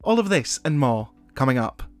All of this and more coming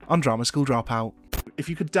up on Drama School Dropout. If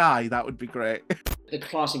you could die, that would be great. The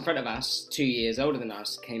class in front of us, 2 years older than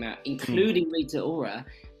us, came out, including Rita Ora,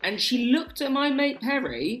 and she looked at my mate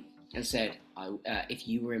Perry and said, if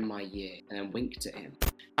you were in my year, and then winked at him.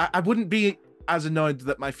 I wouldn't be as annoyed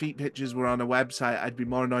that my feet pictures were on a website. I'd be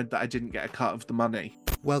more annoyed that I didn't get a cut of the money.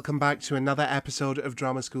 Welcome back to another episode of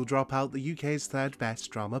Drama School Dropout, the UK's third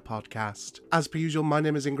best drama podcast. As per usual, my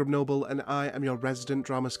name is Ingram Noble and I am your resident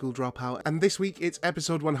Drama School Dropout. And this week it's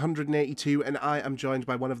episode 182 and I am joined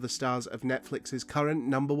by one of the stars of Netflix's current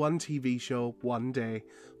 #1 TV show, One Day.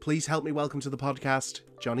 Please help me welcome to the podcast,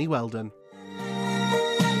 Jonny Weldon.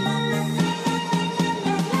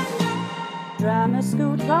 Drama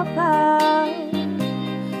school dropout,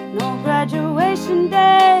 no graduation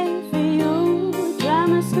day for you.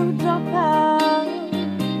 Drama school dropout,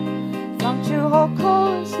 flunked your whole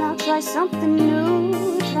course, now try something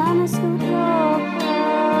new. Drama school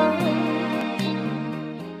dropout.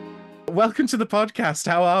 Welcome to the podcast.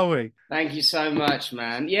 How are we? Thank you so much,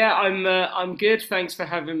 man. Yeah, I'm good. Thanks for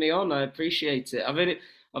having me on. I appreciate it.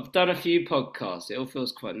 I've done a few podcasts. It all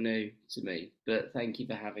feels quite new to me, but thank you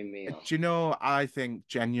for having me on. Do you know, I think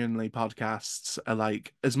genuinely podcasts are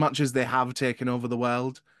like, as much as they have taken over the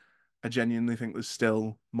world, I genuinely think there's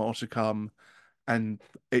still more to come. And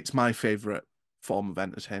it's my favourite form of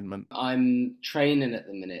entertainment. I'm training at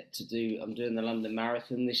the minute I'm doing the London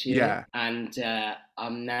Marathon this year. Yeah. And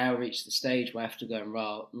I'm now reached the stage where I have to go and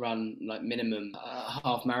run like minimum a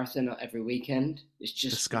half marathon every weekend. It's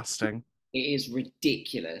just disgusting. It is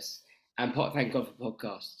ridiculous. And thank God for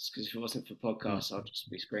podcasts, because if it wasn't for podcasts, I'd just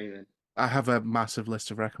be screaming. I have a massive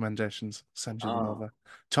list of recommendations. Send you them over.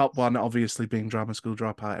 Top one, obviously, being Drama School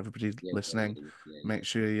Dropout. Everybody listening, make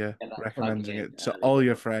sure you're recommending it to all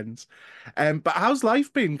your friends. But how's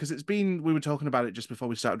life been? Because we were talking about it just before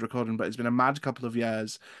we started recording, but it's been a mad couple of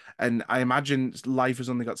years. And I imagine life has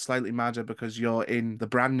only got slightly madder because you're in the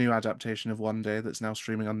brand new adaptation of One Day that's now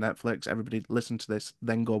streaming on Netflix. Everybody listen to this,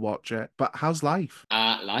 then go watch it. But how's life?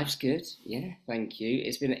 Life's good. Yeah, thank you.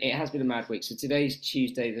 It has been a mad week. So today's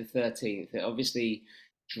Tuesday the 13th. It obviously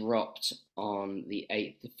dropped on the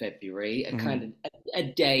 8th of February, kind of a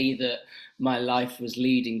day that my life was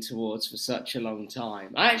leading towards for such a long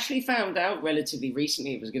time. I actually found out relatively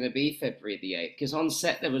recently it was going to be February the 8th, because on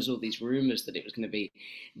set there was all these rumours that it was going to be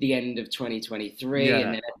the end of 2023, and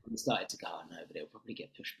then everyone started to go, oh no, but it'll probably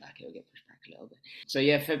get pushed back. It'll get pushed back a little bit. So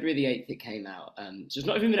yeah, February the 8th it came out. So it's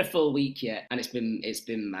not even been a full week yet, and it's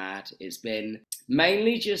been mad. It's been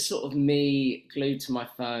mainly just sort of me glued to my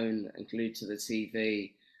phone and glued to the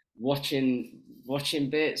TV, watching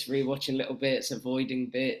bits, rewatching little bits, avoiding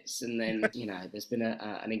bits, and then there's been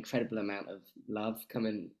an incredible amount of love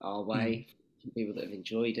coming our way from people that have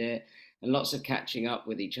enjoyed it, and lots of catching up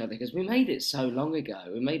with each other, because we made it so long ago.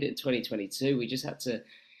 We made it in 2022. We just had to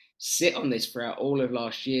sit on this throughout all of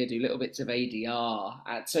last year, do little bits of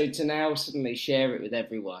ADR. So to now suddenly share it with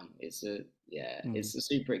everyone, it's a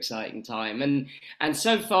super exciting time, and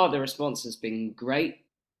so far the response has been great,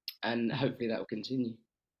 and hopefully that will continue.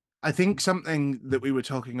 I think something that we were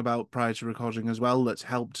talking about prior to recording as well that's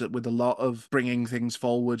helped with a lot of bringing things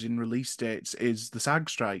forward in release dates is the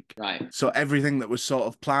SAG strike. Right. So everything that was sort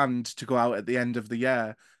of planned to go out at the end of the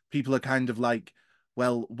year, people are kind of like,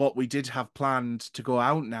 well, what we did have planned to go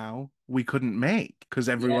out now, we couldn't make because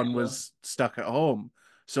everyone was stuck at home.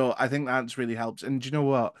 So I think that's really helped. And do you know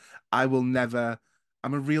what? I'm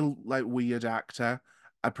a real weird actor.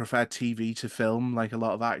 I prefer TV to film. Like a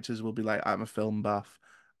lot of actors will be like, I'm a film buff.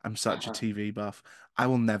 I'm such a TV buff. I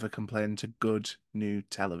will never complain to good new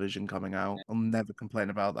television coming out. I'll never complain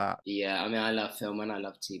about that. Yeah, I mean, I love film and I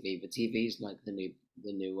love TV, but TV is like the new,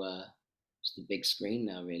 it's the big screen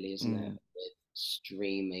now, really, isn't it? With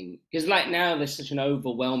streaming, because like now there's such an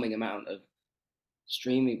overwhelming amount of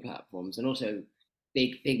streaming platforms, and also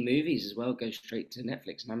big movies as well go straight to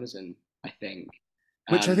Netflix and Amazon, I think.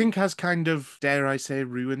 Which I think has kind of, dare I say,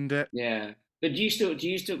 ruined it. Yeah. But do you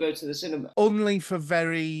still go to the cinema? Only for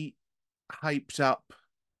very hyped up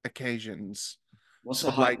occasions. What's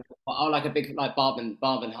the hype? Like a big Barbenheimer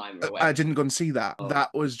or whatever. I didn't go and see that. Oh.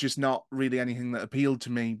 That was just not really anything that appealed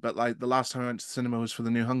to me. But like the last time I went to the cinema was for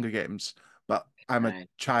the new Hunger Games. But I'm a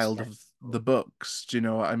child of the books. Do you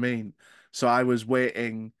know what I mean? So I was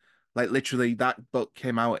waiting. Like literally, that book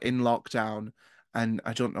came out in lockdown, and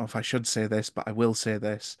I don't know if I should say this, but I will say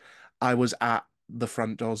this. I was at the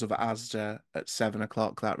front doors of Asda at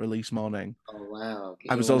 7:00 that release morning. Oh wow!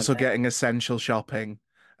 I was also getting essential shopping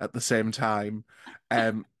at the same time,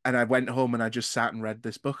 and I went home and I just sat and read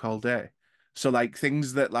this book all day. So like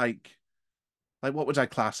things that like what would I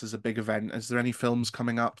class as a big event? Is there any films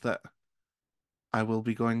coming up that I will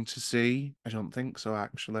be going to see. I don't think so,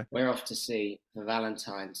 actually. We're off to see for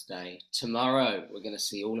Valentine's Day. Tomorrow, we're going to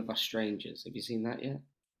see All of Us Strangers. Have you seen that yet?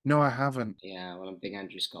 No, I haven't. Yeah, well, I'm a big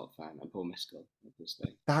Andrew Scott fan and Paul Mescal,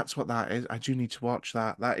 obviously. That's what that is. I do need to watch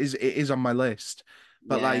that. It is on my list.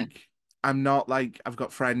 But Yeah. like I'm not like I've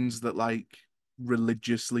got friends that like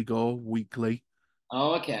religiously go weekly.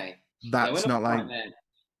 Oh, okay. Yeah, we're That's not not like quite there.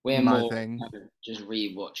 We're my more thing. kind of just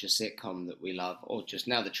rewatch a sitcom that we love, or just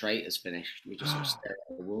now the Traitor's finished, we just sort of stare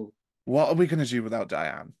at the wall. What are we gonna do without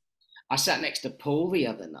Diane? I sat next to Paul the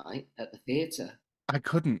other night at the theatre. I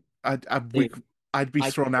couldn't. I'd be I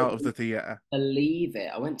thrown out of the couldn't theater. believe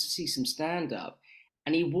it. I went to see some stand up,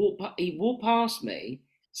 and he walked past me,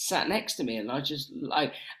 sat next to me, and I just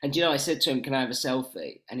like, and you know, I said to him, "Can I have a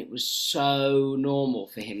selfie?" And it was so normal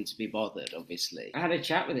for him to be bothered. Obviously, I had a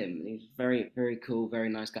chat with him, and he was very, very cool, very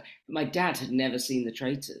nice guy. But my dad had never seen The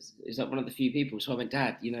Traitors. He's like one of the few people. So I went,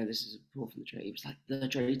 "Dad, you know, this is Paul from The Traitor." He was like, "The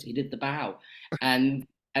Traitor." He did the bow, and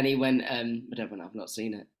he went, "I don't know, I've not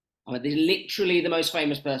seen it." I went, "They're literally the most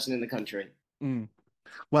famous person in the country." Mm.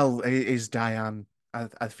 Well, it is Diane.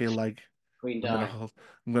 I feel like Queen I'm gonna Di. hold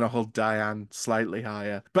I'm gonna hold Diane slightly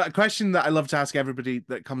higher. But a question that I love to ask everybody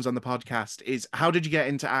that comes on the podcast is how did you get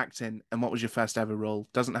into acting and what was your first ever role?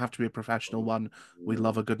 Doesn't have to be a professional one. We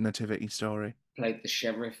love a good nativity story. Played the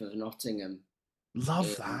Sheriff of Nottingham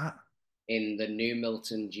Love in that. the New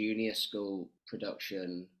Milton Junior School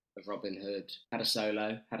production of Robin Hood. Had a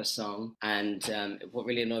solo, had a song, and what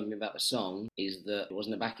really annoyed me about the song is that it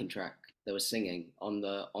wasn't a backing track. They were singing on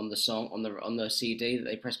the song on the CD that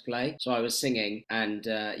they pressed play. So I was singing, and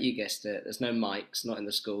you guessed it. There's no mics, not in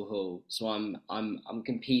the school hall. So I'm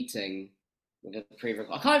competing with a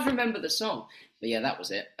pre-record. I can't even remember the song, but yeah, that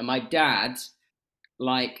was it. And my dad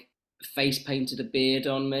like face painted a beard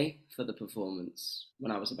on me for the performance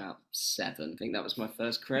when I was about 7. I think that was my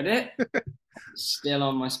first credit. Still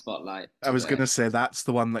on my spotlight I was today. gonna say that's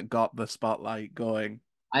the one that got the spotlight going.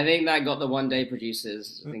 I think that got the one day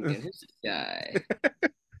producers thinking, who's this guy?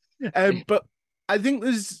 But I think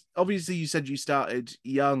there's obviously you said you started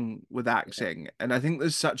young with Yeah. acting, and I think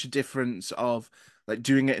there's such a difference of like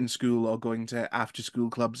doing it in school or going to after school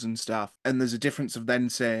clubs and stuff. And there's a difference of then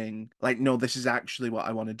saying, like, no, this is actually what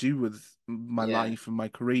I want to do with my Yeah. life and my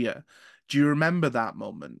career. Do you remember that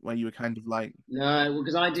moment where you were kind of like, No,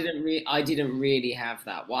 because I didn't really have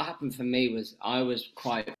that. What happened for me was I was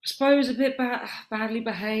quite, I suppose, a bit badly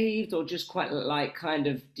behaved, or just quite like kind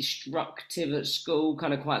of destructive at school,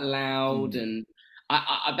 kind of quite loud, hmm, and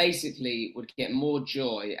I basically would get more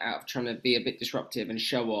joy out of trying to be a bit disruptive and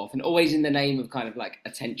show off, and always in the name of kind of like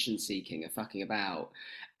attention seeking and fucking about.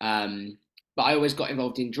 Um, but I always got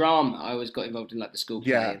involved in drama. I always got involved in like the school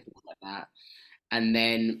play yeah, and things like that. And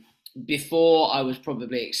then before I was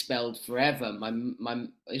probably expelled forever, my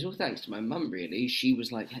it's all thanks to my mum really. She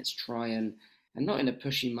was like, let's try and not in a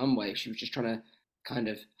pushy mum way. She was just trying to kind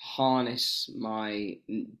of harness my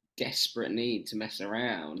desperate need to mess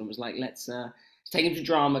around, and was like, let's take him to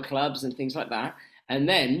drama clubs and things like that. And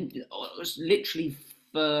then it was literally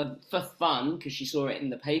for fun because she saw it in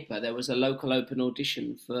the paper. There was a local open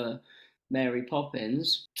audition for Mary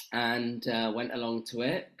Poppins, and went along to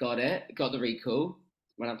it, got the recall,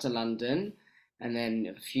 went up to London, and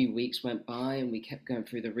then a few weeks went by, and we kept going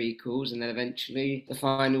through the recalls, and then eventually the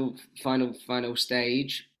final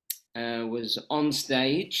stage was on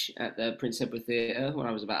stage at the Prince Edward Theatre when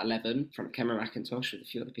I was about 11, in front of Cameron Mackintosh with a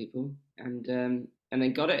few other people, and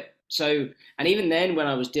then got it. So, and even then, when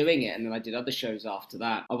I was doing it, and then I did other shows after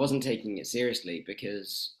that, I wasn't taking it seriously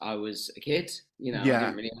because I was a kid. You know, I yeah.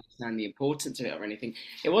 didn't really understand the importance of it or anything.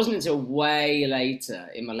 It wasn't until way later,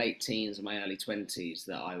 in my late teens and my early 20s,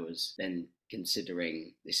 that I was then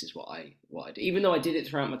considering this is what I do. Even though I did it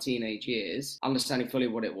throughout my teenage years, understanding fully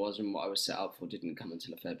what it was and what I was set up for didn't come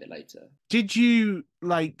until a fair bit later. Did you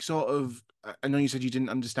like sort of? I know you said you didn't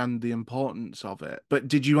understand the importance of it, but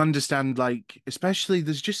did you understand like, especially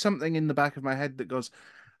there's just something in the back of my head that goes,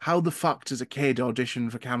 how the fuck does a kid audition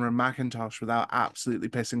for Cameron Mackintosh without absolutely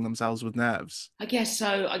pissing themselves with nerves? I guess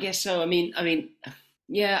so. I guess so.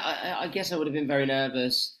 Yeah. I guess I would have been very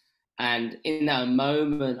nervous, and in that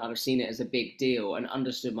moment, I'd have seen it as a big deal and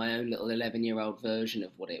understood my own little 11-year-old version of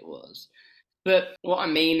what it was. But what I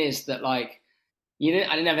mean is that, like,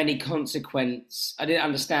 I didn't have any consequence. I didn't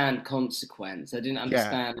understand consequence. I didn't Yeah,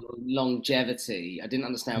 understand longevity. I didn't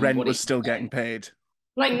understand rent what was it still getting meant. paid.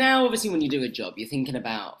 Like now, obviously, when you do a job, you're thinking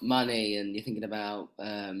about money, and you're thinking about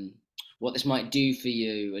what this might do for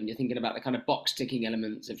you, and you're thinking about the kind of box ticking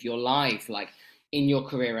elements of your life. Like, in your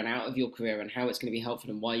career and out of your career and how it's going to be helpful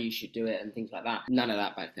and why you should do it and things like that. None of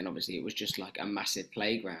that back then. Obviously, it was just like a massive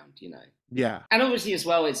playground, you know. Yeah. And obviously as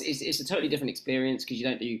well, it's a totally different experience because you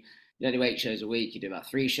don't do 8 shows a week. You do about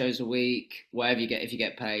 3 shows a week. Whatever you get, if you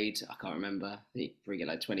get paid, I can't remember. You probably get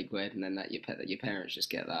like 20 quid, and then that your parents just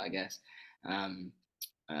get that, I guess. Um,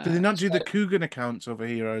 Do they not so do the Coogan accounts over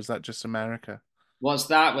here, or is that just America? what's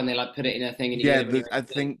that when they like put it in a thing and you get Yeah, it when you're I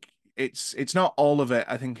 18? think it's not all of it.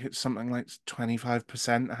 I think it's something like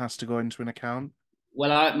 25% has to go into an account.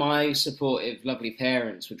 Well, my supportive, lovely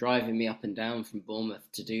parents were driving me up and down from Bournemouth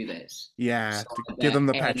to do this. Yeah, So to give that them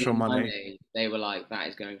the any petrol money. money, they were like, that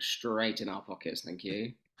is going straight in our pockets, thank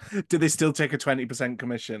you. Do they still take a 20%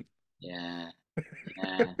 commission? Yeah,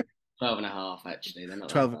 yeah. 12 and a half, actually. They're not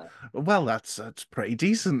that 12. bad. Well, that's pretty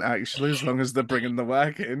decent actually, as long as they're bringing the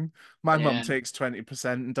work in. My mum Yeah. takes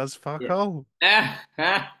 20% and does fuck Yeah. all. Ah,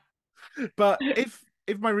 ah. But if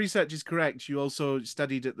my research is correct, you also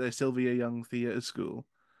studied at the Sylvia Young Theatre School.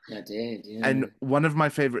 I did, And yeah. one of my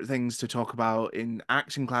favorite things to talk about in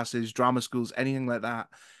acting classes, drama schools, anything like that,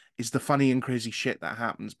 is the funny and crazy shit that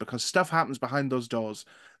happens because stuff happens behind those doors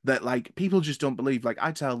that like people just don't believe. Like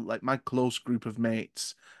I tell like my close group of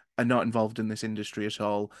mates are not involved in this industry at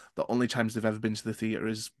all. The only times they've ever been to the theater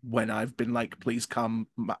is when I've been like, please come,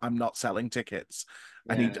 I'm not selling tickets.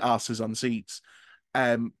 I need Yeah. asses on seats.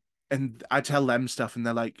 Um, and I tell them stuff, and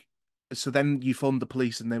they're like, "So then you phoned the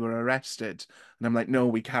police and they were arrested?" And I'm like, "No,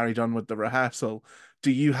 we carried on with the rehearsal." Do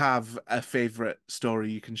you have a favorite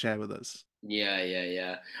story you can share with us? Yeah, yeah,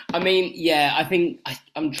 yeah. I mean, yeah,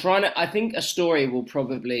 I'm trying to. I think a story will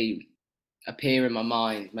probably appear in my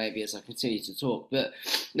mind maybe as I continue to talk. But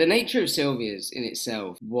the nature of Sylvia's in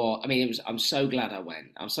itself, what I mean, it was. I'm so glad I went.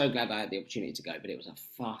 I'm so glad I had the opportunity to go. But it was a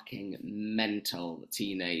fucking mental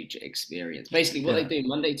teenage experience. Basically, what they Yeah. do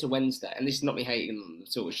Monday to Wednesday, and this is not me hating them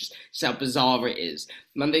at all. It's just how bizarre it is.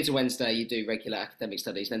 Monday to Wednesday, you do regular academic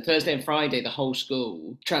studies. Then Thursday and Friday, the whole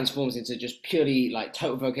school transforms into just purely like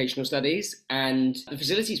total vocational studies. And the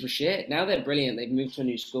facilities were shit. Now they're brilliant. They've moved to a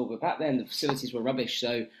new school, but back then the facilities were rubbish.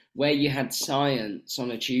 So where you had science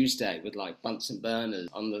on a Tuesday with like Bunsen burners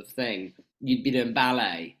on the thing, you'd be doing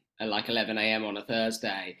ballet at like 11 a.m. on a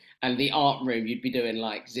Thursday, and the art room you'd be doing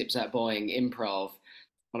like zip zap boing improv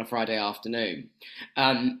on a Friday afternoon.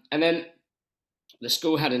 And then the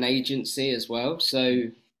school had an agency as well,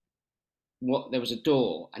 so what there was a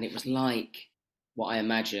door, and it was like what I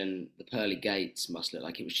imagine the pearly gates must look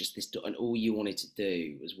like. It was just this door, and all you wanted to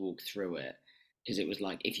do was walk through it because it was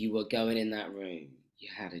like if you were going in that room, you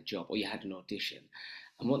had a job or you had an audition.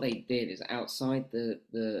 And what they did is outside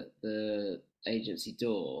the agency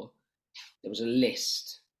door, there was a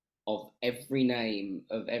list of every name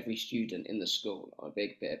of every student in the school on a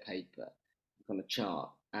big bit of paper on a chart,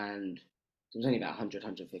 and there was only about 100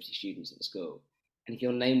 students at the school, and if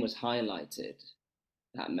your name was highlighted,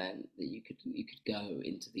 that meant that you could go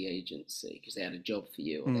into the agency because they had a job for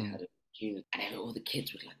you or they Mm. had a unit, and all the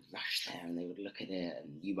kids would like rush there and they would look at it,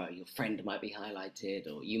 and your friend might be highlighted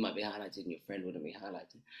or you might be highlighted and your friend wouldn't be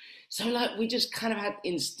highlighted. So like we just kind of had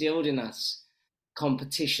instilled in us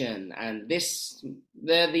competition and this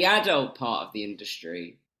the adult part of the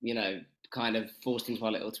industry, kind of forced into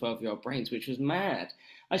our little 12-year-old brains, which was mad.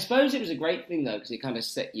 I suppose it was a great thing though, because it kind of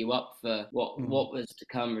set you up for what Mm. what was to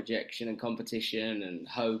come, rejection and competition and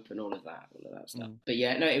hope and all of that stuff. Mm. But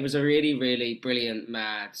yeah, no, it was a really, really brilliant,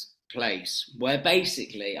 mad place where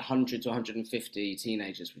basically 100 to 150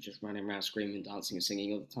 teenagers were just running around screaming, dancing, and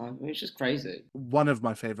singing all the time. It was just crazy. One of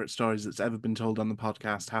my favorite stories that's ever been told on the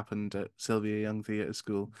podcast happened at Sylvia Young Theatre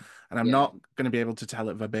School, and I'm Yeah. not going to be able to tell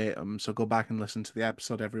it verbatim, so go back and listen to the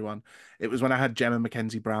episode, everyone. It was when I had Gemma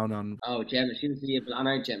Mackenzie Brown on. Oh, Gemma, she was the year. I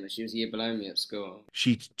know Gemma. She was the year below me at school.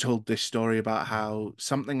 She told this story about how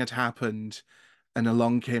something had happened, and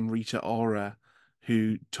along came Rita Ora,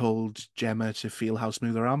 who told Gemma to feel how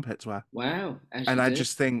smooth her armpits were. Wow, as And you I do.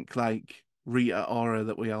 just think like Rita Ora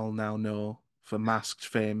that we all now know for Masked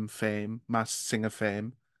Fame, Masked Singer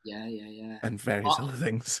fame, Yeah, yeah, yeah. and various I, other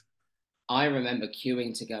things. I remember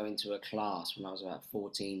queuing to go into a class when I was about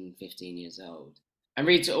 14, 15 years old. And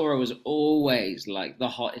Rita Ora was always like the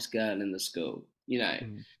hottest girl in the school.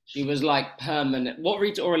 Mm. She was like permanent. What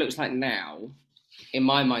Rita Ora looks like now, in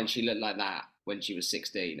my mind, she looked like that when she was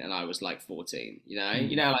 16 and I was like 14.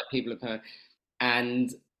 Mm. Like people are permanent.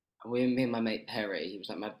 And me and my mate Perry, he was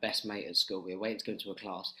like my best mate at school. We were waiting to go into a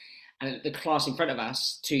class. And the class in front of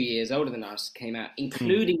us, 2 years older than us, came out, Mm.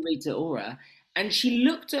 including Rita Ora. And she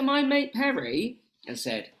looked at my mate Perry and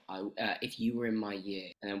said, if you were in my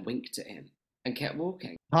year, and then winked at him and kept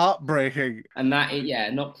walking. Heartbreaking. And yeah,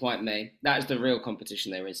 not quite me. That is the real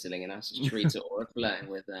competition they were instilling in us. It's Rita Ora flirting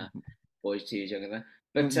with boy's 2 years younger than.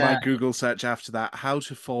 But My Google search after that: how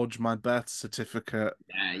to forge my birth certificate.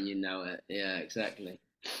 yeah, you know it. Yeah, exactly.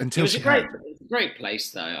 It Until was she had, a great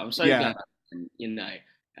place though. I'm so yeah, glad. You know,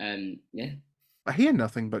 yeah. I hear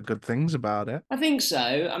nothing but good things about it. I think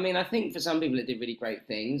so. I mean, I think for some people it did really great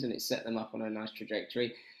things and it set them up on a nice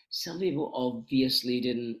trajectory. Some people obviously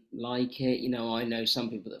didn't like it. You know, I know some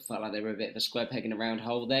people that felt like they were a bit of a square peg in a round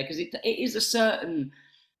hole there because it is a certain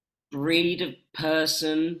breed of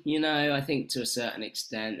person, you know, I think to a certain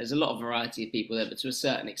extent. There's a lot of variety of people there, but to a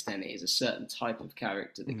certain extent, it is a certain type of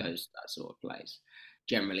character that Mm. goes to that sort of place.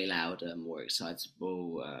 Generally louder, more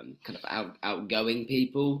excitable, kind of outgoing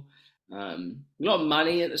people. A lot of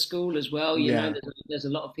money at the school as well. You know, Yeah, there's a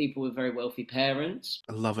lot of people with very wealthy parents.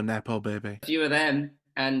 I love a nepo baby. A few of them,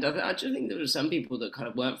 and I just think there were some people that kind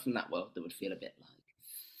of weren't from that world that would feel a bit like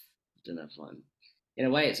I don't know if I'm. In a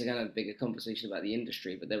way, it's a kind of bigger conversation about the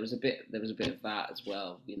industry, but there was a bit of that as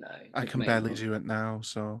well, you know, I just can making barely do it now,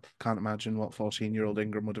 so can't imagine what 14-year-old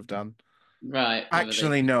Ingram would have done. right. Whether they,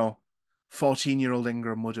 Actually, no. 14-year-old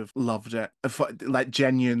Ingram would have loved it. Like,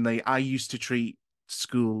 genuinely, I used to treat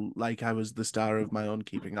school like I was the star of my own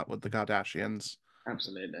Keeping Up with the Kardashians.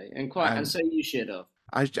 absolutely, and And so you should have.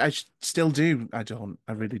 I still do. I don't.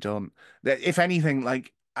 I really don't. If anything,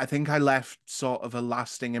 like, I think I left sort of a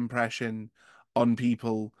lasting impression on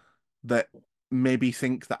people that maybe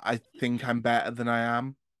think that I think I'm better than I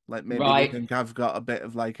am. Like, maybe they Right. think I've got a bit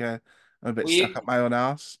of like I'm a bit Were stuck you up my own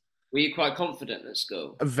ass. were you quite confident at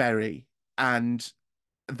school? Very. And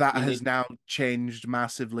that You knew. has now changed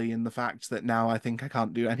massively in the fact that now I think I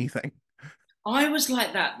can't do anything. I was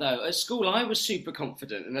like that though. At school, I was super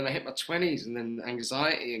confident, and then I hit my 20s, and then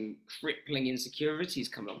anxiety and crippling insecurities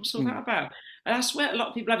come up. What's all that Mm. about? And I swear, a lot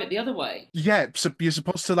of people have it the other way. Yeah, so you're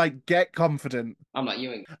supposed to like get confident. I'm like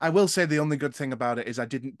you. I will say the only good thing about it is I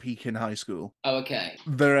didn't peak in high school. Oh, okay.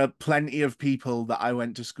 There are plenty of people that I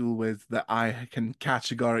went to school with that I can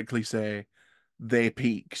categorically say they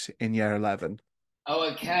peaked in year 11.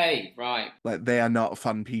 Oh, okay. Right. Like, they are not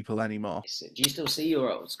fun people anymore. Do you still see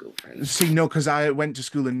your old school friends? See, no, because I went to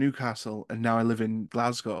school in Newcastle and now I live in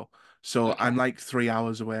Glasgow. So Okay. I'm like 3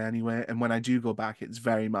 hours away anyway. And when I do go back, it's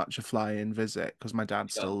very much a fly-in visit because my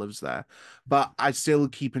dad still Sure. lives there. But I still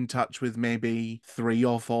keep in touch with maybe 3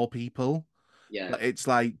 or 4 people. Yeah. But it's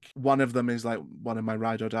like one of them is like one of my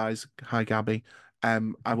ride or dies. Hi, Gabby.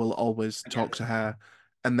 I will always Okay. talk to her.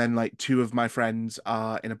 And then like two of my friends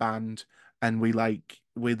are in a band and we like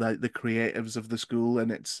the creatives of the school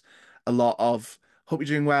and it's a lot of hope you're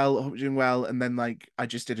doing well, hope you're doing well. And then like I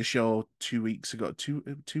just did a show 2 weeks ago, 2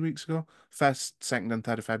 weeks ago, 1st, 2nd, and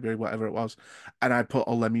 3rd of February, whatever it was, and I put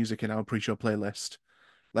all their music in our pre-show playlist.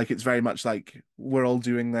 Like it's very much like we're all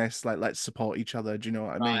doing this, like let's support each other. Do you know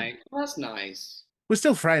what I mean? Right. Well, that's nice. We're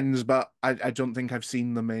still friends, but I don't think I've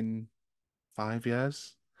seen them in 5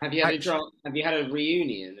 years. Actually, Have you had a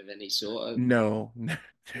reunion of any sort of? no, no,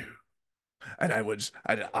 no. And I'd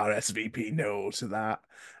RSVP no to that.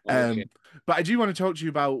 Okay. Um, but I do want to talk to you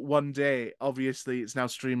about One Day. Obviously, it's now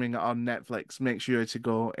streaming on Netflix. Make sure to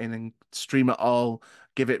go in and stream it all,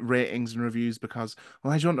 give it ratings and reviews because,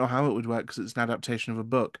 well, I don't know how it would work because it's an adaptation of a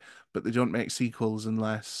book, but they don't make sequels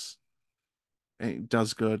unless it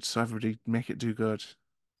does good. So everybody make it do good.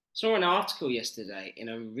 Saw an article yesterday in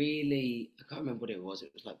a really I can't remember what it was.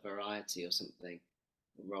 It was like Variety or something,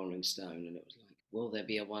 Rolling Stone, and it was like, will there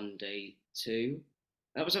be a One Day two?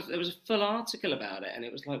 There was a full article about it, and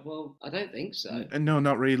it was like, well, I don't think so. No,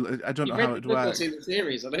 not really. I don't know You've how read the it'd book or work. seen the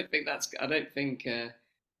series. I don't think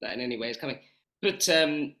that in any way is coming. But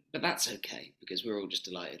that's okay because we're all just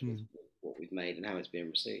delighted with Mm. what we've made and how it's being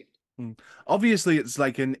received. Mm. Obviously, it's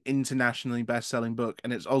like an internationally best-selling book,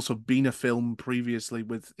 and it's also been a film previously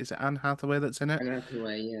with, is it Anne Hathaway that's in it? And that's the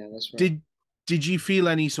way, yeah, that's right. Did did you feel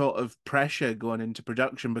any sort of pressure going into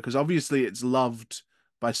production? Because obviously it's loved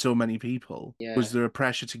by so many people. Was Yeah. there a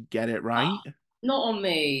pressure to get it Uh, right? Not on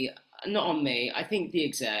me. Not on me. I think the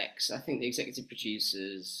executive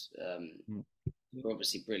producers, Mm. who are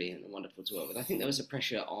obviously brilliant and wonderful to work with. I think there was a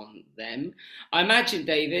pressure on them. I imagine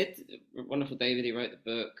David, wonderful David, he wrote the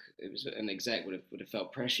book. It was an exec would have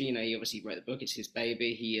felt pressure. You know, he obviously wrote the book. It's his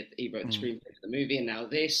baby. He wrote the Mm. screenplay for the movie, and now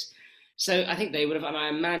this. So I think they would have, and I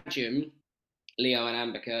imagine Leo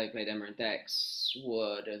and Ambika, who played Emma and Dex,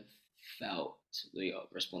 would have felt the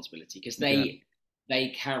responsibility because Yeah. they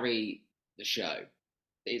carry the show.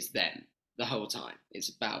 It's them the whole time. It's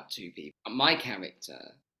about two people. My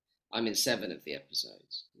character, I'm in 7 of the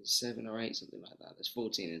episodes. There's 7 or 8, something like that. There's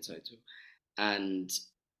 14 in total, and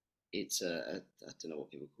it's I don't know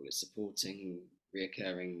what people call it, supporting,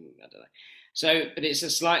 reoccurring. I don't know. So, but it's a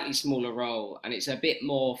slightly smaller role, and it's a bit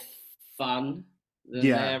more fun than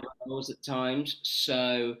Yeah. their roles at times.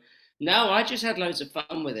 So no, I just had loads of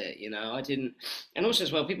fun with it. I didn't, and also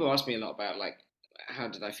as well, people ask me a lot about like how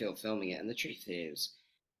did I feel filming it, and the truth is,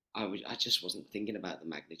 I just wasn't thinking about the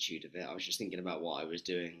magnitude of it. I was just thinking about what I was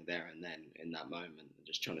doing there and then in that moment, and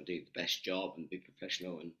just trying to do the best job and be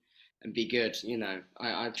professional and be good.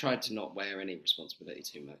 I tried to not wear any responsibility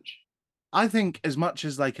too much. I think as much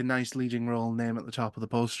as like a nice leading role name at the top of the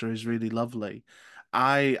poster is really lovely,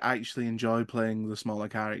 I actually enjoy playing the smaller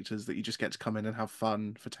characters that you just get to come in and have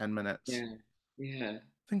fun for 10 minutes. Yeah, yeah.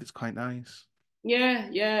 I think it's quite nice. Yeah,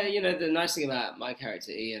 yeah. The nice thing about my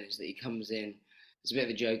character Ian is that he comes in as a bit of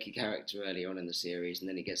a jokey character earlier on in the series, and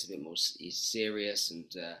then he gets a bit more he's serious and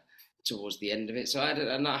towards the end of it. So I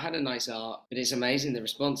had a nice arc, but it's amazing. The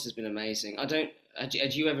response has been amazing. I don't. Had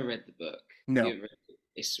you ever read the book? Have you No, ever read it?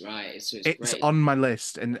 It's right. It's it's great. on my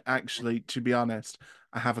list, and actually, to be honest,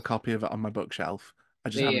 I have a copy of it on my bookshelf. I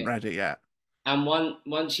just haven't read it yet. And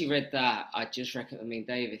once you read that, I just reckon. I mean,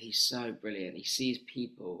 David, he's so brilliant. He sees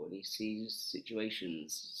people and he sees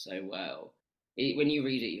situations so well. When you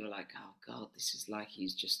read it, you're like, oh God, this is like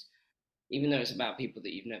he's just. Even though it's about people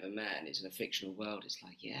that you've never met and it's in a fictional world, it's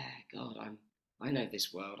like, yeah, God, I know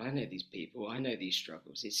this world. I know these people. I know these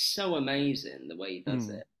struggles. It's so amazing the way he does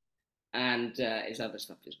Hmm. it, and his other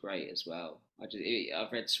stuff is great as well.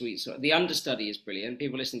 I've read Sweet So The Understudy is brilliant.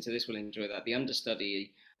 People listening to this will enjoy that. The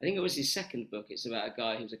Understudy, I think it was his second book. It's about a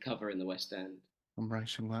guy who's a cover in the West End. I'm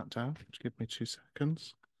writing that down. Just give me 2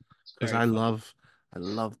 seconds, It's because very fun. I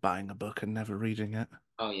love buying a book and never reading it.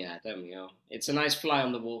 Oh yeah, don't we all? It's a nice fly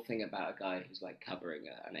on the wall thing about a guy who's like covering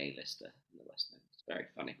an A-lister in the West End. It's very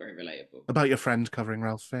funny, very relatable. About your friend covering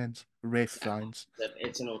Ralph Fiennes, Rafe Fiennes.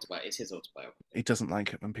 It's his autobiography. He doesn't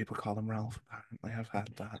like it when people call him Ralph. Apparently, I've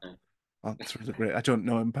heard that. Uh, That's really great. I don't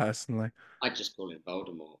know him personally. I just call him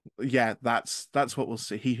Voldemort. Yeah, that's what we'll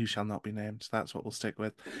see. He who shall not be named. That's what we'll stick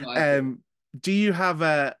with. What I call. Um, do you have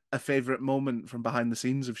a favorite moment from behind the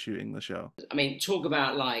scenes of shooting the show? I mean, talk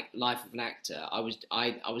about like life of an actor. I was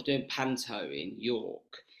doing panto in York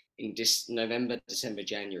in November, December,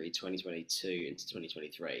 January 2022 into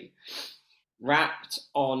 2023. Wrapped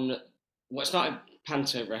on what started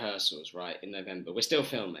panto rehearsals right in November. We're still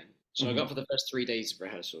filming, so I Hmm. got for the first 3 days of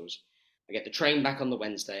rehearsals. I get the train back on the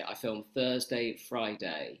Wednesday. I film Thursday,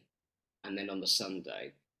 Friday, and then on the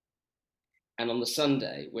Sunday. And on the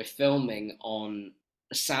Sunday, we're filming on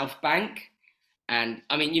the South Bank. And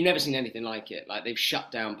I mean, you've never seen anything like it. Like they've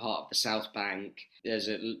shut down part of the South Bank. There's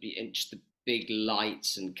just the big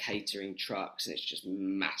lights and catering trucks, and it's just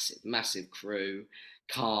massive, massive crew,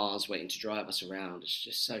 cars waiting to drive us around. It's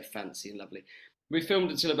just so fancy and lovely. We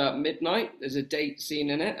filmed until about midnight. There's a date scene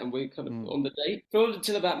in it, and we're kind of Mm. on the date. Filmed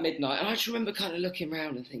until about midnight, and I just remember kind of looking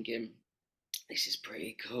around and thinking, this is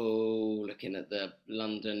pretty cool. Looking at the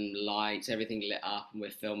London lights, everything lit up, and we're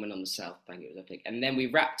filming on the South Bank. It was epic. And then we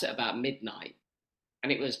wrapped at about midnight,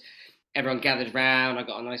 and it was everyone gathered round. I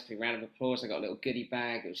got a nice big round of applause. I got a little goodie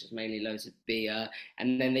bag, which was mainly loads of beer.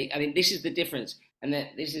 And then I mean, this is the difference. And then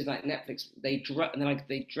this is like Netflix. They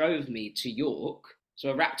drove me to York. So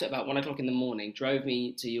I wrapped at about 1 o'clock in the morning. Drove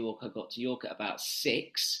me to York. I got to York at about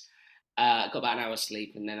 6. Got about an hour's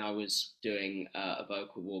sleep, and then I was doing a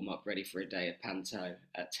vocal warm up, ready for a day of panto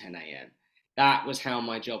at 10 a.m. That was how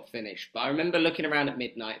my job finished. But I remember looking around at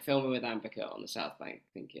midnight, filming with Ampica on the South Bank,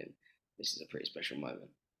 thinking, this is a pretty special moment.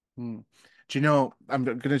 Mm. Do you know, I'm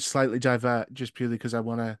going to slightly divert just purely because I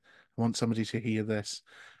want somebody to hear this.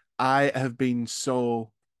 I have been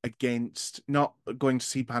so against not going to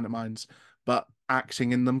see pantomimes, but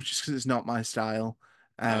acting in them just because it's not my style.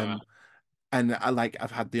 All right. Um, and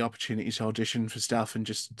I've had the opportunity to audition for stuff and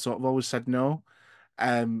just sort of always said no.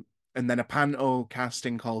 Um, and then a panto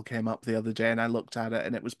casting call came up the other day, and I looked at it,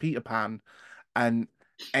 and it was Peter Pan. And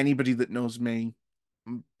anybody that knows me,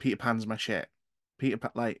 Peter Pan's my shit. Peter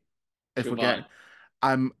Pan, like It's if your we're vibe. getting,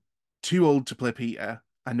 I'm too old to play Peter.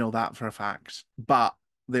 I know that for a fact. But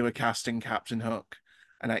they were casting Captain Hook,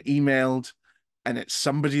 and I emailed, and it's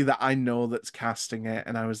somebody that I know that's casting it,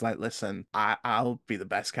 and I was like, "Listen, I'll be the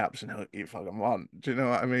best Captain Hook you fucking want. Do you know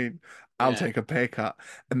what I mean? I'll Yeah. take a pay cut."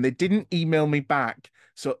 And they didn't email me back.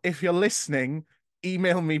 So if you're listening,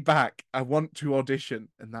 email me back. I want to audition,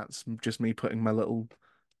 and that's just me putting my little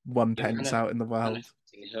one You're pence out in the world.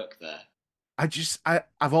 manifesting Hook there.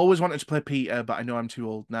 I've always wanted to play Peter, but I know I'm too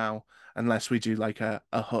old now, unless we do like a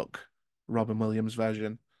Hook, Robin Williams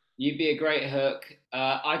version. You'd be a great Hook.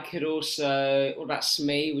 I could also. What about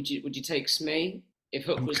Smee? Would you take Smee if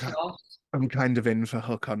Hook I'm was ki- cast? I'm kind of in for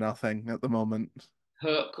Hook or nothing at the moment.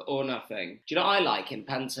 Hook or nothing. Do you know what I like in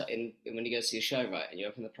Panther when you go see a show, right, and you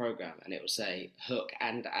open the program and it will say Hook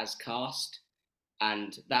and as cast.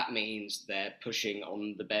 and that means they're pushing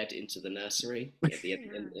on the bed into the nursery at the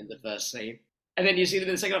end in the first scene. And then you see them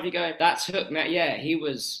in the second half. You go, "That's Hook." Now, yeah,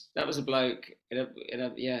 that was a bloke in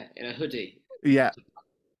a hoodie. Yeah,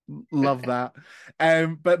 love that.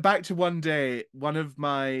 But back to one day, one of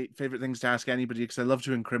my favorite things to ask anybody, because I love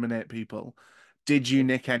to incriminate people. Did you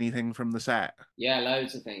nick anything from the set? Yeah,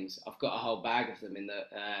 loads of things. I've got a whole bag of them in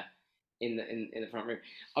the front room.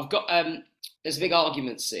 I've got there's a big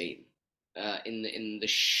argument scene I'm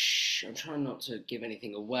trying not to give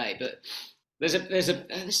anything away, but this isn't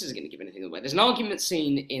going to give anything away. There's an argument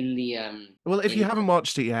scene in the Well, if you in haven't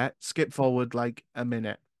watched it yet, skip forward like a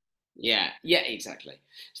minute. yeah, exactly.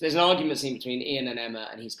 So there's an argument scene between Ian and Emma,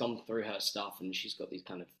 and he's gone through her stuff, and she's got these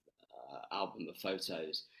kind of album of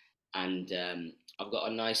photos, and I've got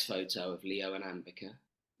a nice photo of Leo and Ambika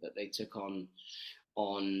that they took on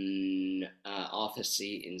Arthur's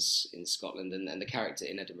Seat in Scotland, and the character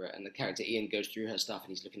in Edinburgh, and the character Ian goes through her stuff, and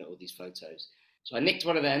he's looking at all these photos. So I nicked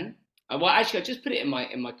one of them. Well, actually, I just put it in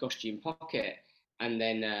my costume pocket, and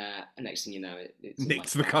then next thing you know, it's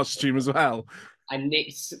nicked the costume as well. I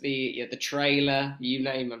nicked the trailer, you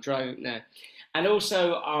name. I'm driving now, and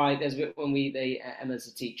also there's a bit when Emma's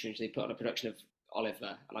a teacher and they put on a production of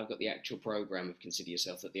Oliver, and I've got the actual program of Consider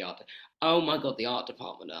Yourself at the art. Oh my god, the art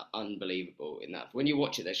department are unbelievable in that. When you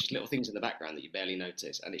watch it, there's just little things in the background that you barely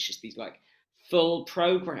notice, and it's just these like full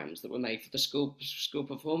programs that were made for the school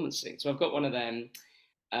performance scene. So I've got one of them.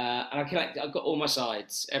 And I've got all my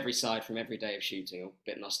sides, every side from every day of shooting, a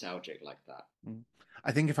bit nostalgic like that.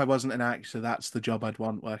 I think if I wasn't an actor, that's the job I'd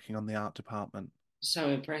want, working on the art department. So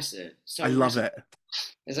impressive. I love it.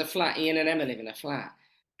 There's a flat, Ian and Emma live in a flat.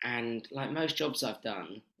 And like most jobs I've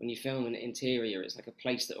done, when you film an interior, it's like a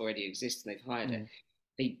place that already exists and they've hired it.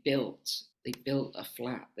 They built a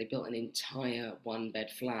flat. They built an entire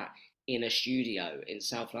one-bed flat in a studio in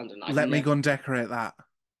South London. Let me go and decorate that.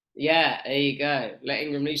 Yeah, there you go. Let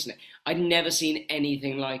Ingram loosen it. I'd never seen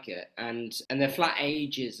anything like it, and they're flat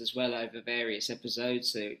ages as well over various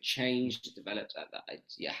episodes, so it changed, developed.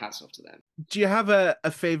 Yeah, hats off to them. Do you have a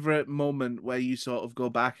favorite moment where you sort of go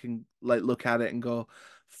back and like look at it and go,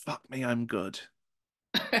 "Fuck me, I'm good"?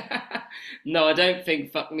 No, I don't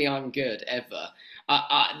think "fuck me, I'm good" ever.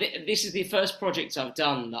 This is the first project I've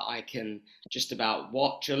done that I can just about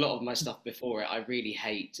watch. A lot of my stuff before it, I really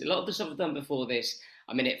hate. A lot of the stuff I've done before this,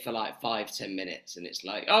 I'm in it for like 5-10 minutes, and it's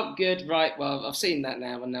like, oh, good, right. Well, I've seen that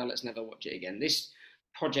now, and now let's never watch it again. This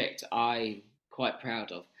project, I'm quite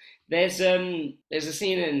proud of. There's a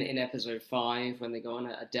scene in episode 5 when they go on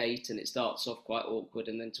a date, and it starts off quite awkward,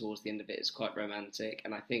 and then towards the end of it, it's quite romantic.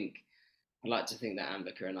 And I like to think that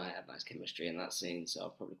Ambika and I had nice chemistry in that scene, so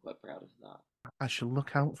I'm probably quite proud of that. I shall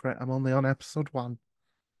look out for it. I'm only on episode 1.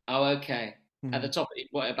 Oh, okay. At the top,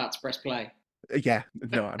 what about to press play? Yeah,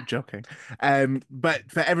 no, I'm joking.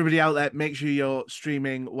 But for everybody out there, make sure you're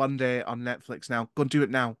streaming One Day on Netflix now. Go and do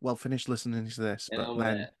it now. Well, finish listening to this, but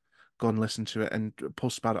then go and listen to it and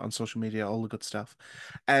post about it on social media, all the good stuff.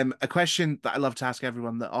 A question that I love to ask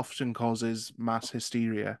everyone that often causes mass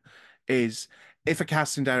hysteria is, if a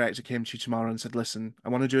casting director came to you tomorrow and said, "Listen, I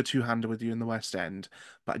want to do a two-hander with you in the West End,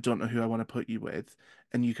 but I don't know who I want to put you with,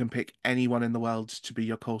 and you can pick anyone in the world to be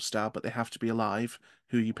your co-star, but they have to be alive,"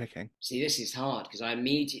 who are you picking? See, this is hard because I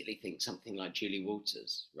immediately think something like Julie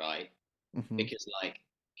Walters, right? Because, like,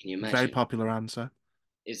 can you imagine? Very popular answer.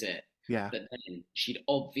 Is it? Yeah. But then she'd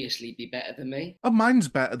obviously be better than me. Oh, mine's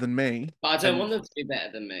better than me. But I don't want them to be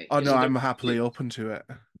better than me. Oh no, I'm happily open to it.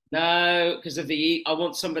 No, because I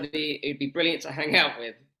want somebody who'd be brilliant to hang out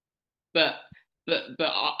with. But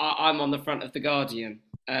I'm on the front of the Guardian.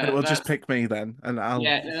 Well, just pick me then, and I'll.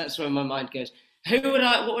 Yeah, that's where my mind goes. What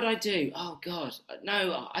would I do? Oh God,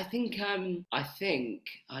 no. I think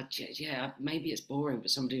maybe it's boring, but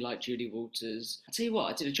somebody like Julie Walters. I tell you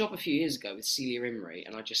what, I did a job a few years ago with Celia Imrie,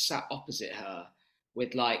 and I just sat opposite her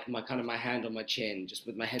with like my hand on my chin, just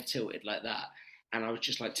with my head tilted like that, and I was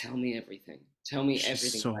just like, "Tell me everything. Tell me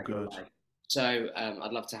everything." So good. So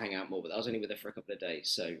I'd love to hang out more, but I was only with her for a couple of days.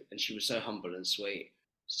 So, and she was so humble and sweet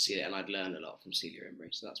to see it, and I'd learn a lot from Celia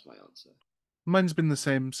Imrie. So that's my answer. Mine's been the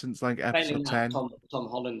same since like episode 10. Tom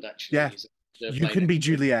Holland, actually. Yeah, you can be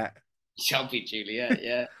Juliet. Shall be Juliet,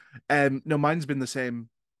 yeah. No, mine's been the same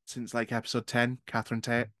since like episode 10, Catherine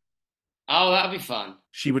Tate. Oh, that'd be fun.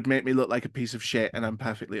 She would make me look like a piece of shit, and I'm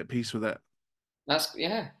perfectly at peace with it. That's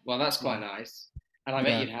quite nice. And I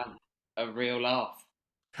bet you'd have a real laugh.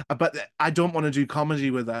 But I don't want to do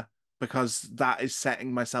comedy with her because that is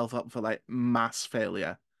setting myself up for like mass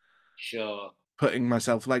failure. Sure. Putting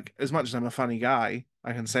myself, like, as much as I'm a funny guy,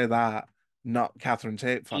 I can say that, not Catherine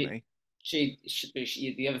Tate funny.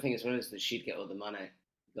 The other thing as well is that she'd get all the money.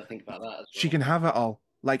 Got to think about that as She well. can have it all.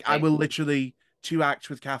 Like I Hey, will literally to act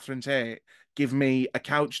with Catherine Tate, give me a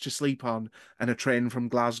couch to sleep on and a train from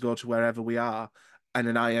Glasgow to wherever we are, and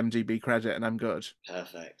an IMDb credit, and I'm good.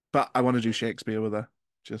 perfect. But I want to do Shakespeare with her.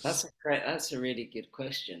 Just That's a really good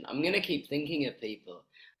question. I'm gonna keep thinking of people.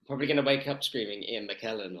 I'm probably gonna wake up screaming Ian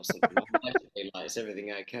McKellen or something. My wife would be like, "Is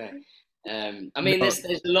everything okay?" I mean, no.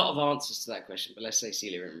 there's a lot of answers to that question, but let's say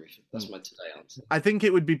Celia Imrie. That's my today answer. I think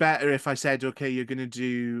it would be better if I said, okay, you're going to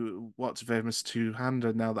do what's famous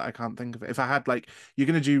two-handed now that I can't think of it. If I had like, you're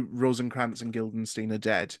going to do Rosencrantz and Guildenstern are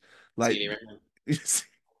dead. Like, Celia Imrie.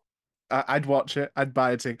 I'd watch it. I'd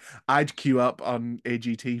buy a ticket. I'd queue up on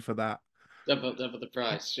AGT for that. Double the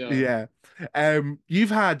price, sure. Yeah. You've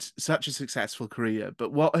had such a successful career,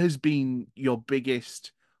 but what has been your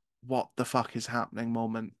biggest what the fuck is happening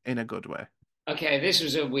moment in a good way? Okay, this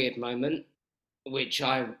was a weird moment, which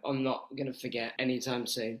I'm not gonna forget anytime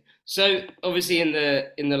soon. So obviously in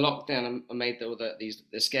the lockdown, I made all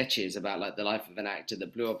the sketches about like the life of an actor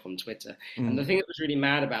that blew up on Twitter, and Mm. the thing that was really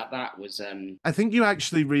mad about that was I think you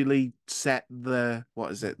actually really set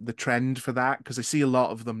what is it, the trend for that, because I see a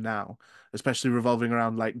lot of them now, especially revolving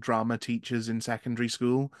around like drama teachers in secondary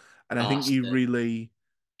school. And I think you bastard. really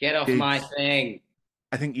Get off did, my thing.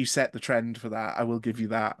 I think you set the trend for that. I will give you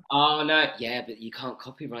that. Oh no, yeah, but you can't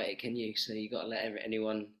copyright it, can you? So you got to let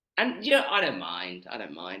anyone. And yeah, I don't mind. I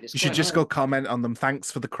don't mind. It's You should quite just nice. go comment on them.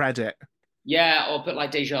 Thanks for the credit. Yeah, or put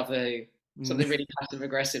like deja vu, Mm. something really passive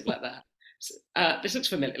aggressive like that. This looks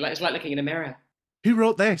familiar. Like it's like looking in a mirror. Who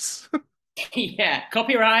wrote this? Yeah,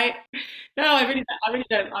 copyright. No, I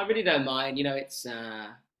really don't mind. You know, it's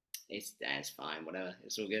fine, whatever.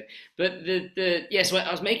 It's all good. But so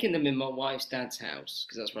I was making them in my wife's dad's house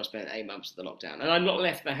because that's where I spent 8 months of the lockdown, and I'd not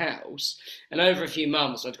left the house. And over a few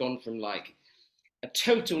months, I'd gone from like a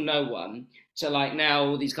total no one to like now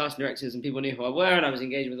all these casting directors and people knew who I were, and I was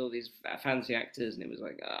engaged with all these fancy actors, and it was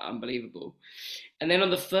like unbelievable. And then on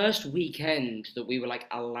the first weekend that we were like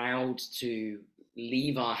allowed to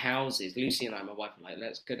leave our houses, Lucy and I, my wife, were like,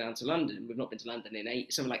 let's go down to London. We've not been to London in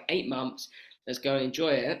something like 8 months. Let's go and enjoy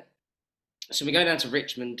it. So we go down to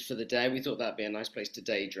Richmond for the day. We thought that'd be a nice place to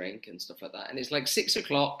day drink and stuff like that. And it's like 6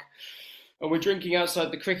 o'clock, and we're drinking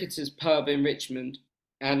outside the Cricketers pub in Richmond.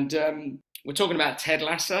 And we're talking about Ted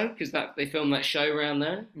Lasso because that they filmed that show around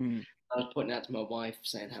there. Mm. I was pointing out to my wife,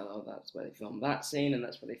 saying hello, that's where they filmed that scene, and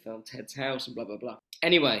that's where they filmed Ted's house, and blah blah blah.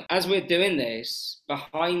 Anyway, as we're doing this,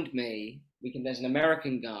 behind me, there's an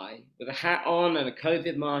American guy with a hat on and a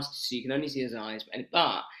COVID mask, so you can only see his eyes,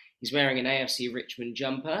 but he's wearing an AFC Richmond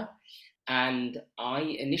jumper. And I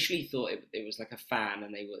initially thought it was like a fan,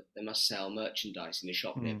 and they must sell merchandise in a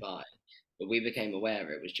shop Mm. nearby. But we became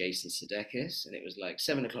aware it was Jason Sudeikis, and it was like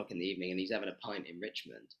 7 o'clock in the evening, and he's having a pint in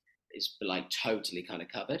Richmond. It's like totally kind of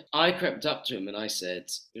covered. I crept up to him and I said,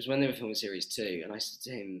 it was when they were filming series 2, and I said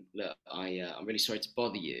to him, "Look, I'm really sorry to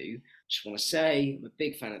bother you. Just want to say I'm a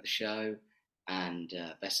big fan of the show, and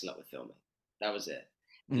best of luck with filming." That was it.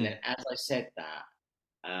 And Mm. then as I said that,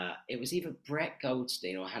 it was either Brett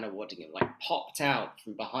Goldstein or Hannah Waddingham, like popped out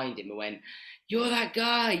from behind him and went, "You're that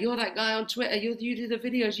guy. You're that guy on Twitter. You do the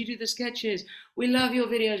videos. You do the sketches. We love your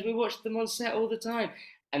videos. We watch them on set all the time."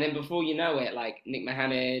 And then before you know it, like Nick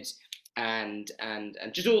Mohammed and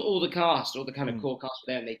just all the cast, all the kind of Mm. core cast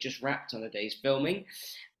were there, and they just wrapped on a day's filming.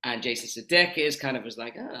 And Jason Sudeikis kind of was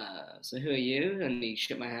like, so who are you? And he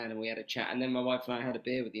shook my hand and we had a chat. And then my wife and I had a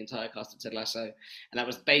beer with the entire cast of Ted Lasso. And that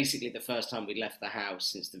was basically the first time we'd left the house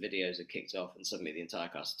since the videos had kicked off. And suddenly the entire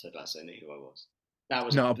cast of Ted Lasso knew who I was. That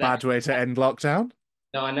was Not a that. bad way to end lockdown.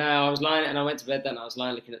 No, I know. I was lying and I went to bed then. I was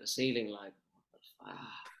lying looking at the ceiling like,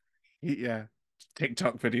 ah, Yeah.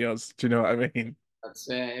 TikTok videos. Do you know what I mean? that's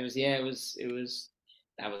it. Was, yeah, it was,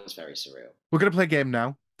 that was very surreal. We're going to play a game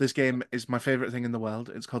now. This game is my favorite thing in the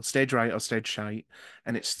world. It's called Stage Right or Stage Shite,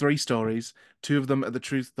 and it's 3 stories. Two of them are the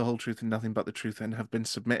truth, the whole truth, and nothing but the truth, and have been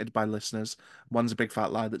submitted by listeners. One's a big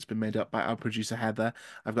fat lie that's been made up by our producer Heather.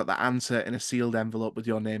 I've got the answer in a sealed envelope with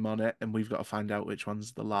your name on it, and we've got to find out which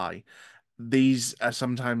one's the lie. These are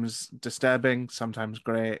sometimes disturbing, sometimes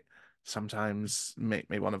great, sometimes make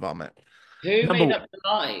me want to vomit. Who Number made up the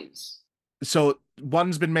lies? so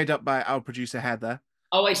one's been made up by our producer Heather,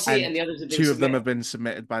 Oh, I see it. And and the others have been two of them submitted. have been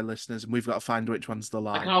submitted by listeners, and we've got to find which one's the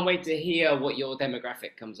I lie. can't wait to hear what your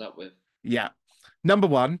demographic comes up with. Yeah. Number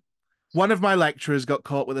one of my lecturers got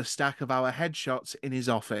caught with a stack of our headshots in his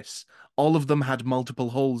office. All of them had multiple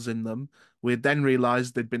holes in them. We had then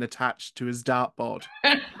realised they'd been attached to his dartboard.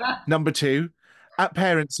 Number two, at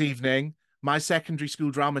parents' evening, my secondary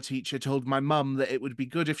school drama teacher told my mum that it would be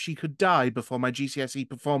good if she could die before my GCSE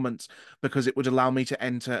performance because it would allow me to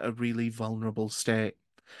enter a really vulnerable state.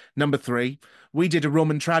 Number 3, we did a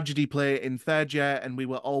Roman tragedy play in third year and we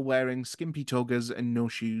were all wearing skimpy togas and no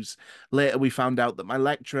shoes. Later, we found out that my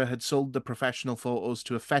lecturer had sold the professional photos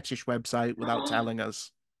to a fetish website without telling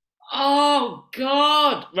us. Oh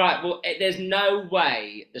God! Right. Well, there's no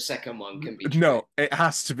way the second one can be true. No, it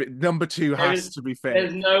has to be. Number 2 There is. has to be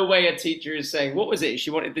There's fake. no way a teacher is saying, "What was it?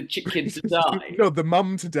 She wanted the kid to die." No, the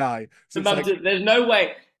mum to die. So The it's mum. like, There's no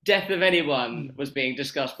way death of anyone was being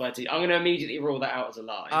discussed by a teacher. I'm going to immediately rule that out as a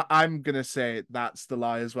lie. I'm gonna say that's the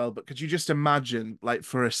lie as well. But could you just imagine, like,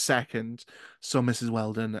 for a second, so Mrs.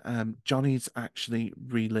 Weldon, Johnny's actually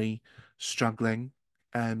really struggling,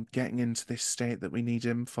 getting into this state that we need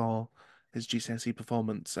him for his GCSE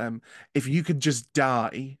performance. If you could just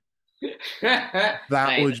die, that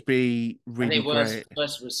Hey, would be I really think worse, great.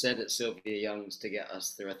 worse was said at Sylvia Young's to get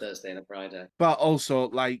us through a Thursday and a Friday. But also,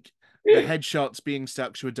 like, the headshots being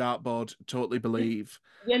stuck to a dartboard, totally believe.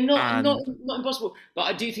 Yeah, not And not impossible, but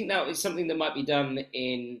I do think that is something that might be done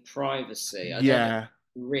in privacy. I don't yeah.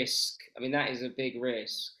 risk. I mean, that is a big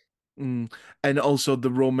risk. Mm. And also the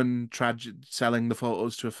Roman tragedy selling the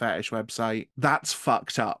photos to a fetish website. That's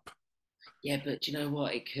fucked up. Yeah, but do you know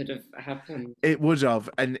what? It could have happened. It would have,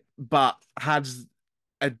 and but had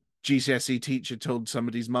a GCSE teacher told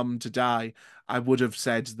somebody's mum to die, I would have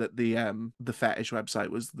said that the fetish website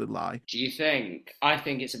was the lie. Do you think? I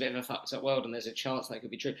think it's a bit of a fucked up world, and there's a chance that could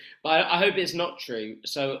be true. But I hope it's not true.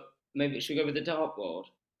 So maybe should we go with the dartboard?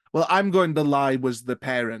 Well, I'm going the lie was the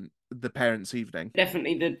parents' evening.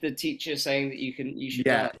 Definitely the teacher saying that you should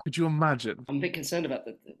Yeah, die. could you imagine? I'm a bit concerned about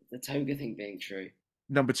the toga thing being true.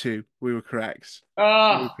 Number 2, we were correct. We were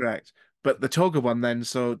Ah, correct. But the toga one then,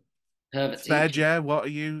 so pervert third teacher. year, what are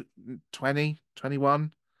you? 20,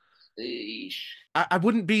 21? Eesh. I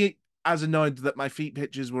wouldn't be as annoyed that my feet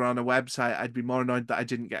pictures were on a website. I'd be more annoyed that I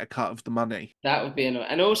didn't get a cut of the money. That would be annoying.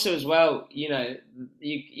 And also as well, you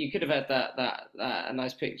could have had that a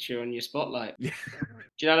nice picture on your spotlight. Yeah.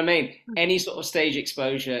 Do you know what I mean? Any sort of stage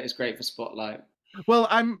exposure is great for spotlight. Well,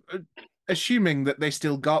 I'm assuming that they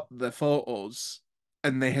still got the photos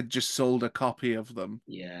and they had just sold a copy of them.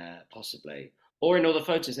 Yeah, possibly. Or in all the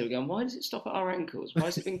photos they were going, why does it stop at our ankles? Why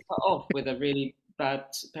is it being cut off with a really bad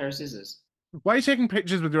pair of scissors? Why are you taking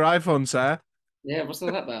pictures with your iPhone, sir? Yeah, what's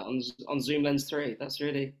all that about on Zoom Lens 3?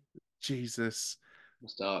 Jesus.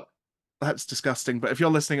 That's dark. That's disgusting. But if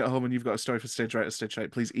you're listening at home and you've got a story for Stage Right or Stage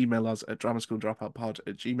Right, please email us at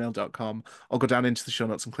dramaschool_dropoutpod@gmail.com or go down into the show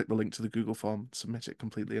notes and click the link to the Google form. Submit it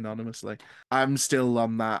completely anonymously. I'm still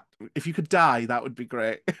on that. If you could die, that would be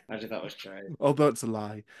great. Imagine that was true. Although it's a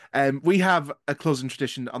lie. We have a closing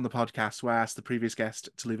tradition on the podcast where I ask the previous guest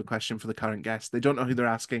to leave a question for the current guest. They don't know who they're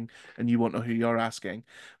asking, and you won't know who you're asking.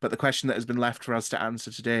 But the question that has been left for us to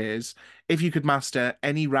answer today is, if you could master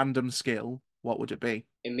any random skill, what would it be?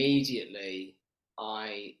 Immediately,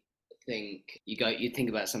 I think you'd think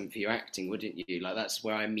about something for your acting, wouldn't you? Like that's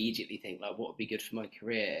where I immediately think like what would be good for my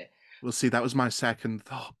career. We'll see. That was my second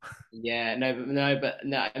thought. Yeah, no.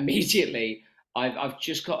 Immediately, I've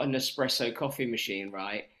just got an espresso coffee machine,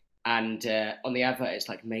 right? And on the advert, it's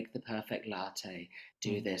like make the perfect latte,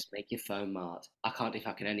 do Mm. this, make your foam art. I can't do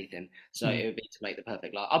fucking anything, so Mm. it would be to make the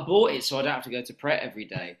perfect latte. I bought it so I don't have to go to Pret every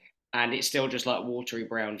day, and it's still just like watery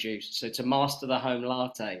brown juice. So to master the home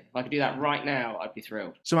latte, if I could do that right now, I'd be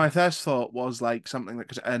thrilled. So my first thought was like something that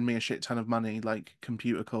could earn me a shit ton of money, like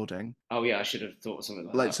computer coding, Oh yeah, I should have thought of something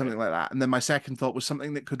like like that. something like that. And then my second thought was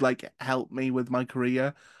something that could like help me with my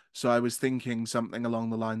career. So I was thinking something along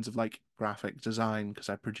the lines of like graphic design because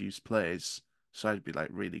I produce plays. So I'd be like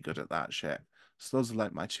really good at that shit. So those are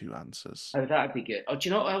like my two answers. Oh, that'd be good. Oh, do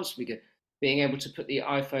you know what else would be good? Being able to put the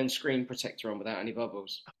iPhone screen protector on without any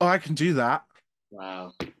bubbles. Oh, I can do that.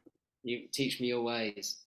 Wow. You teach me your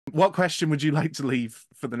ways. What question would you like to leave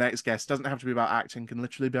for the next guest? Doesn't have to be about acting, can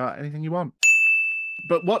literally be about anything you want.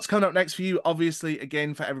 But what's coming up next for you? Obviously,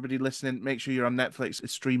 again, for everybody listening, make sure you're on Netflix.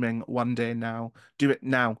 It's streaming one day now. Do it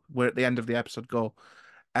now. We're at the end of the episode. Go.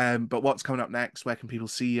 But what's coming up next? Where can people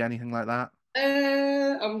see you? Anything like that?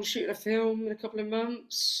 I'm shooting a film in a couple of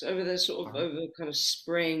months over the sort of Wow. over kind of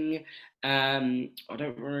spring. I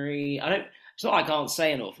don't really, I don't. It's not like I can't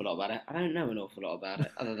say an awful lot about it. I don't know an awful lot about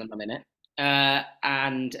it other than I'm in it.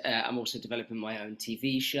 And I'm also developing my own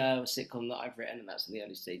TV show, a sitcom that I've written, and that's in the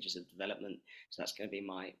early stages of development. So that's going to be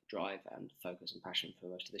my drive and focus and passion for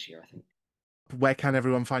the rest of this year, I think. Where can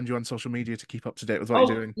everyone find you on social media to keep up to date with what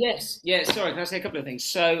you're Oh doing? yes, yeah. Sorry, can I say a couple of things?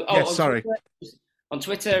 So, Yes, sorry. On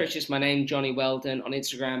Twitter, it's just my name, Jonny Weldon. On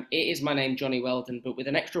Instagram, it is my name, Jonny Weldon, but with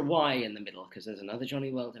an extra Y in the middle because there's another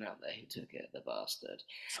Jonny Weldon out there who took it, the bastard.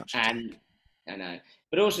 Such a dick. And I know,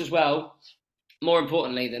 but also as well, more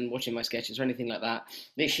importantly than watching my sketches or anything like that,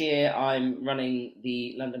 this year I'm running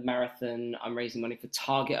the London Marathon. I'm raising money for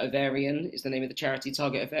Target Ovarian, is the name of the charity,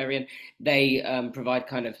 Target Ovarian. They provide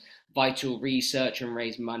kind of vital research and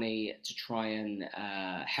raise money to try and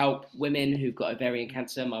help women who've got ovarian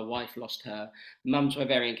cancer. My wife lost her mum to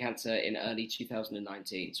ovarian cancer in early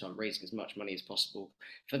 2019, so I'm raising as much money as possible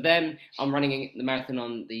for them. I'm running the marathon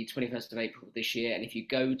on the 21st of April this year, and if you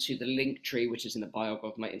go to the link tree, which is in the bio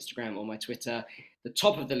of my Instagram or my Twitter, the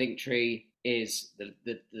top of the link tree is the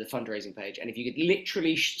fundraising page. And if you could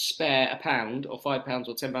literally spare £1 or £5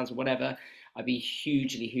 or £10 or whatever, I'd be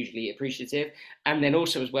hugely, hugely appreciative. And then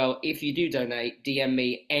also as well, if you do donate, DM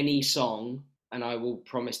me any song and I will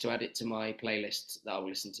promise to add it to my playlist that I will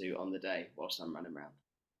listen to on the day whilst I'm running around.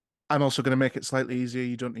 I'm also going to make it slightly easier.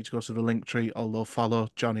 You don't need to go to the link tree, although follow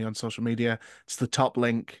Jonny on social media. It's the top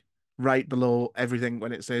link right below everything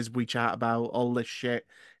when it says we chat about all this shit.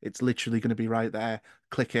 It's literally going to be right there.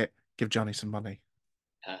 Click it, give Jonny some money.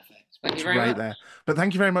 Perfect. Thank It's you very right much. there. But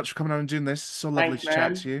thank you very much for coming on and doing this. So lovely Thanks, to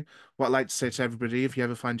chat man. to you. What I'd like to say to everybody, if you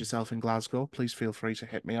ever find yourself in Glasgow, please feel free to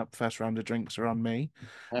hit me up. First round of drinks are on me.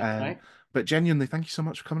 Perfect. But genuinely, thank you so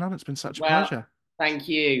much for coming on. It's been such a Well, pleasure. thank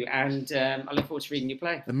you. And I look forward to reading your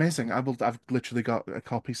play. Amazing. I've literally got a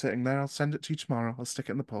copy sitting there. I'll send it to you tomorrow. I'll stick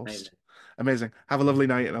it in the post. Amazing. Have a lovely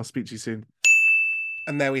night and I'll speak to you soon.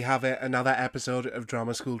 And there we have it, another episode of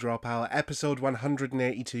Drama School Dropout, episode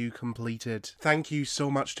 182 completed. Thank you so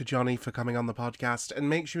much to Jonny for coming on the podcast, and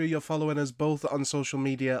make sure you're following us both on social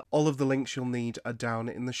media. All of the links you'll need are down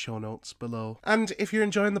in the show notes below. And if you're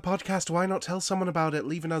enjoying the podcast, why not tell someone about it?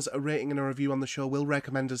 Leaving us a rating and a review on the show will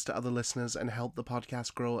recommend us to other listeners and help the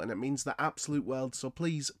podcast grow, and it means the absolute world, so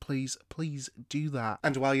please, please, please do that.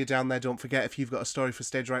 And while you're down there, don't forget, if you've got a story for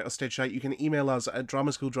Stage Right or Stage Shite, you can email us at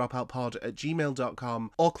dramasschooldropoutpod@gmail.com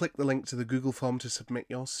or click the link to the Google form to submit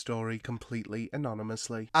your story completely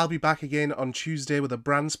anonymously. I'll be back again on Tuesday with a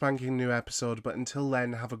brand spanking new episode, but until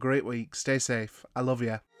then, have a great week, stay safe, I love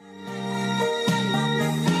you.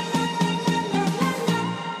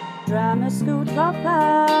 Drama school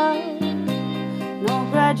dropout, no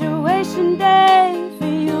graduation day for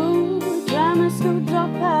you. Drama school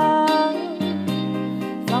dropout,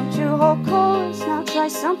 flunked your whole course, now try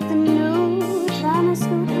something new.